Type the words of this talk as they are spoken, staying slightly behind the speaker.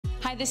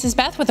Hi, this is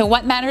Beth with the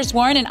What Matters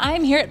Warren, and I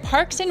am here at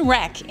Parks and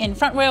Rec in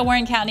Front Royal,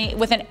 Warren County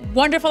with a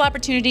wonderful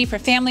opportunity for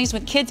families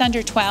with kids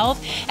under 12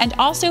 and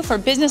also for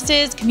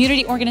businesses,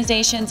 community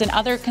organizations, and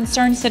other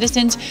concerned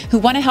citizens who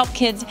want to help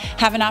kids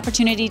have an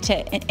opportunity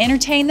to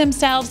entertain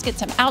themselves, get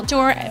some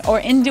outdoor or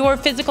indoor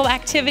physical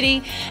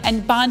activity,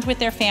 and bond with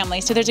their family.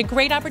 So there's a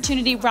great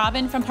opportunity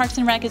Robin from Parks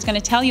and Rec is going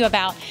to tell you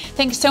about.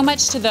 Thanks so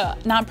much to the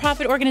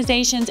nonprofit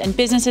organizations and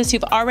businesses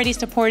who've already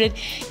supported.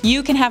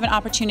 You can have an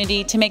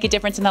opportunity to make a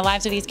difference in the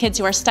lives of these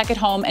kids who are stuck at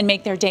home and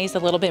make their days a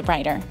little bit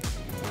brighter.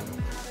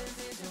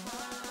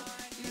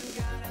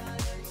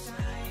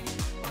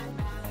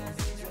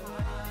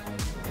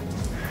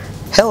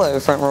 Hello,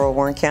 Front Royal,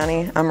 Warren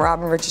County. I'm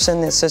Robin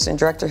Richardson, the Assistant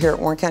Director here at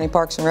Warren County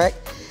Parks and Rec,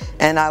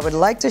 and I would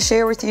like to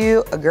share with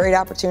you a great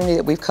opportunity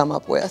that we've come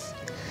up with.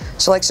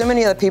 So like so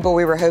many other people,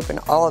 we were hoping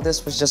all of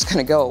this was just going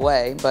to go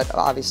away, but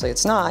obviously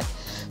it's not.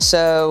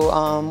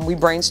 So we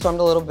brainstormed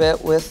a little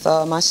bit with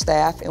my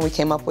staff, and we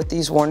came up with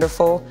these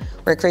wonderful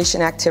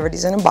recreation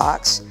activities in a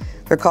box.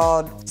 They're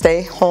called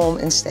Stay Home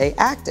and Stay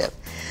Active.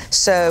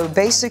 So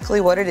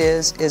basically what it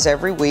is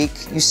every week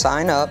you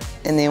sign up,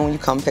 and then when you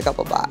come pick up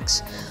a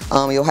box.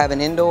 You'll have an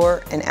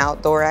indoor and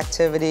outdoor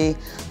activity,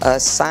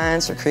 a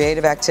science or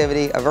creative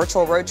activity, a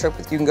virtual road trip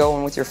that you can go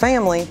on with your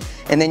family,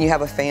 and then you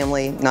have a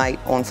family night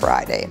on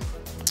Friday.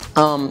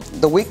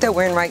 The week that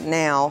we're in right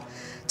now,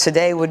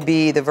 today would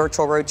be the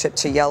virtual road trip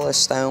to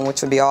Yellowstone,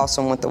 which would be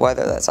awesome with the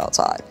weather that's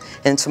outside.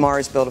 And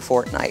tomorrow's Build a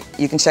Fort night.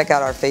 You can check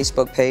out our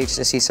Facebook page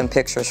to see some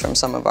pictures from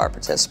some of our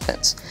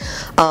participants.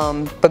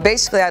 But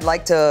basically I'd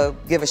like to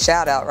give a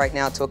shout out right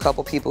now to a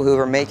couple people who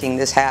are making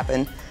this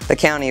happen. The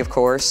county, of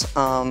course.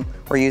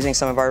 We're using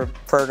some of our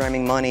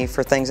programming money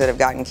for things that have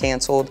gotten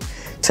canceled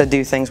to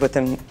do things with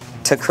them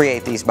to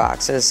create these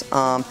boxes.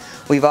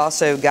 We've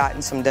also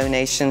gotten some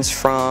donations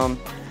from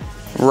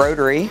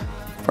Rotary,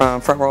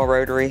 from Front Royal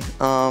Rotary,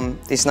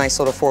 these nice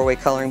little 4-way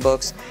coloring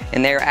books,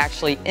 and they're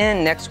actually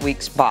in next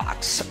week's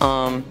box,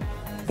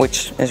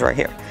 which is right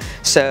here.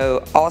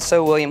 So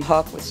also William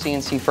Huck with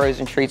CNC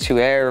Frozen Treats, who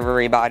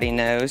everybody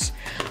knows.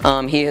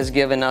 He has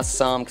given us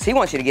some, because he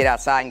wants you to get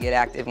outside and get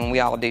active, and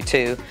we all do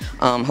too.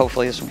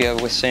 Hopefully this will be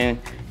over with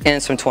soon,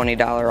 and some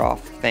 $20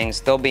 off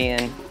things. They'll be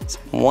in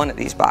one of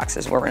these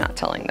boxes where we're not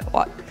telling them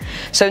what.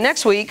 So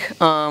next week,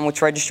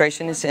 which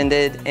registration has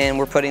ended, and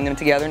we're putting them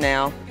together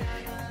now,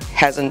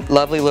 has a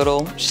lovely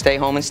little Stay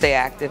Home and Stay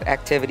Active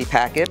activity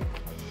packet,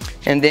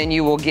 and then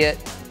you will get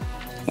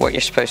what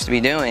you're supposed to be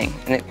doing,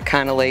 and it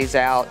kind of lays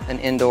out an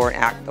indoor and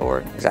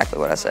outdoor, exactly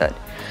what I said.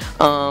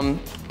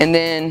 And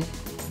then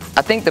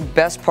I think the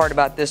best part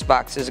about this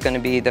box is going to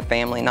be the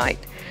family night.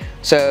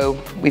 So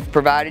we've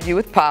provided you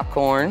with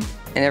popcorn,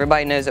 and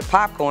everybody knows that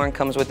popcorn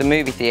comes with the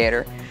movie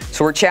theater.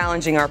 So we're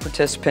challenging our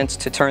participants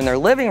to turn their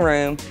living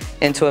room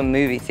into a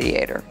movie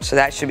theater. So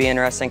that should be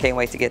interesting. Can't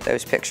wait to get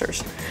those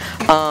pictures.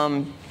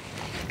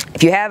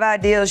 If you have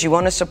ideas you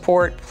want to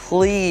support,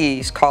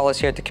 please call us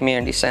here at the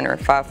Community Center,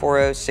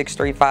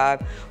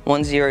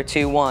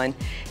 540-635-1021.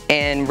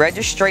 And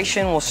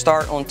registration will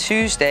start on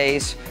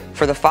Tuesdays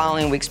for the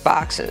following week's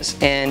boxes.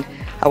 And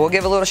I will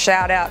give a little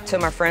shout out to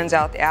my friends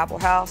out at the Apple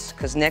House,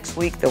 because next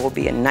week there will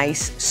be a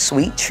nice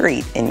sweet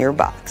treat in your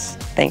box.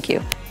 Thank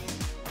you.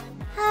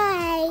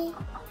 Hi.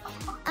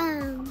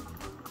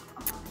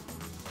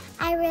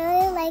 I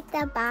really like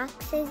the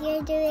boxes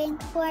you're doing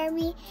for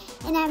me,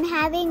 and I'm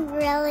having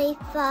really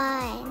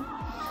fun.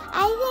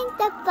 I think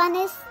the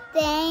funnest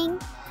thing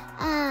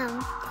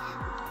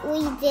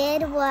we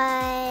did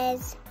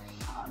was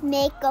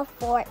make a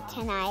fort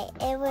tonight.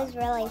 It was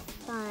really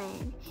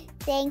fun.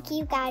 Thank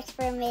you guys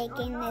for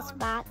making this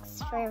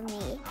box for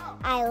me.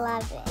 I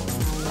love it.